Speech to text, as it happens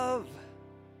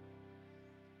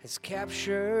has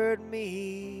captured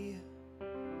me.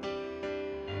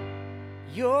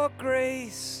 Your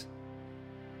grace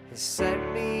has set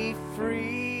me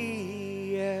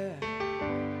free. Yeah.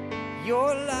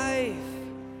 Your life,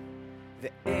 the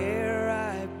air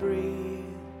I breathe,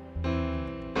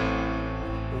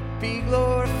 will be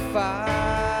glorified.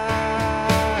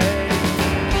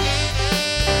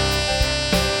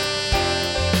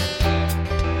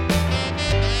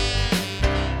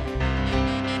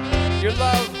 Your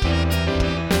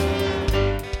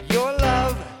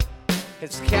love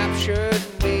has captured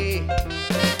me.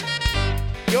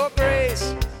 Your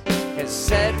grace has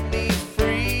set me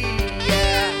free.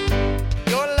 Yeah.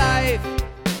 Your life,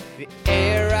 the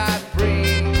air I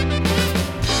breathe,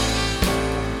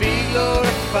 be glorified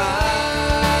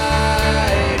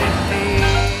in me.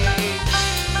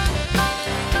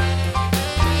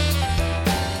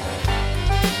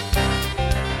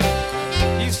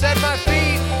 You set my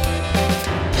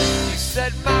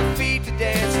feet to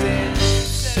dancing,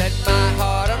 set my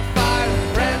heart on fire in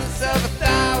the presence of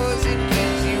 1,000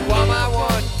 kings. You are my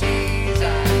one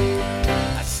desire.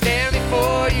 I stand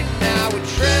before you now with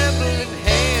trembling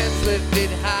hands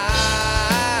lifted high.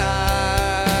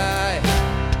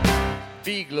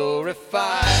 Be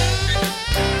glorified.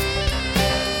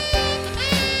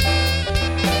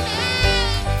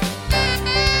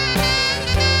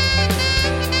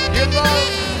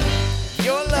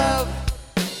 Your love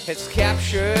has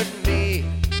captured me.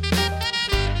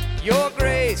 Your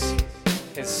grace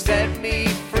has set me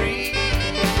free.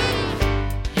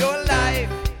 Your life,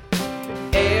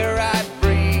 the air I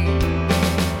breathe,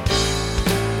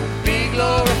 will be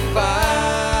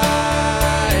glorified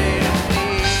in me.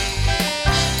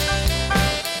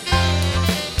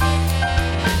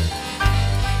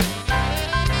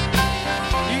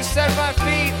 You set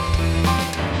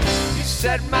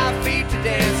my feet to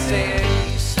dancing.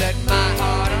 You set my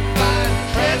heart on fire in the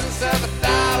presence of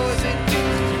 1,000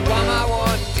 kings. You are my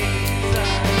one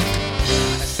desire.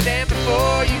 I stand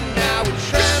before you now with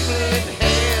trembling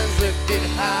hands lifted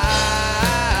high.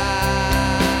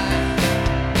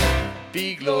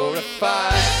 Be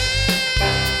glorified.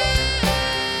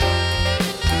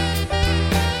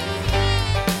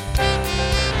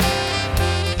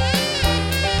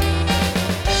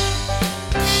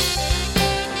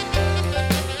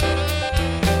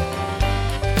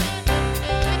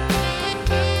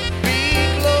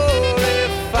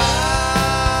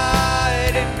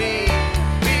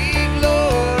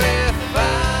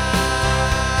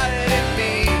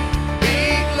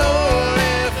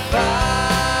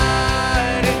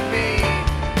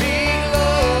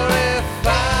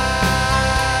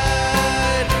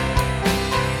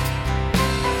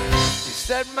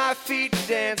 My feet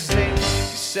dancing, you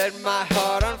set my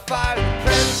heart on fire in the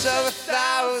presence of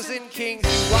 1,000 kings.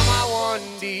 You are my one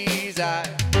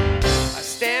desire. I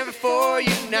stand before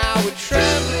you now with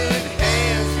trembling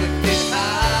hands lifted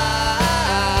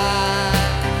high.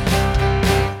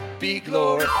 Be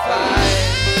glorified.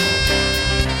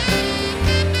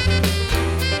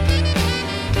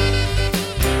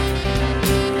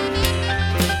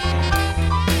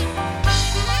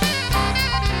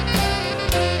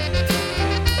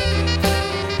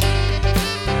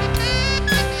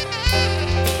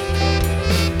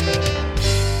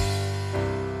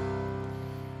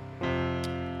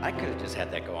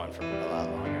 Had that go on for a lot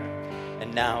longer.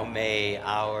 And now may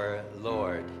our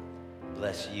Lord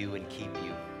bless you and keep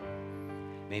you.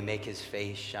 May he make his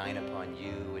face shine upon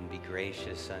you and be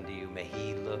gracious unto you. May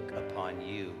he look upon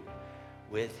you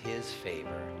with his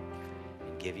favor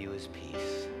and give you his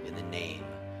peace. In the name,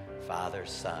 Father,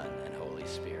 Son, and Holy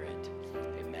Spirit.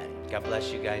 Amen. God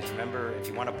bless you guys. Remember, if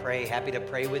you want to pray, happy to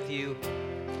pray with you.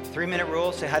 3-minute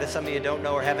rule. Say hi to somebody you don't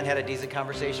know or haven't had a decent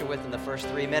conversation with in the first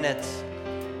 3 minutes.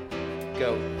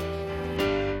 Go.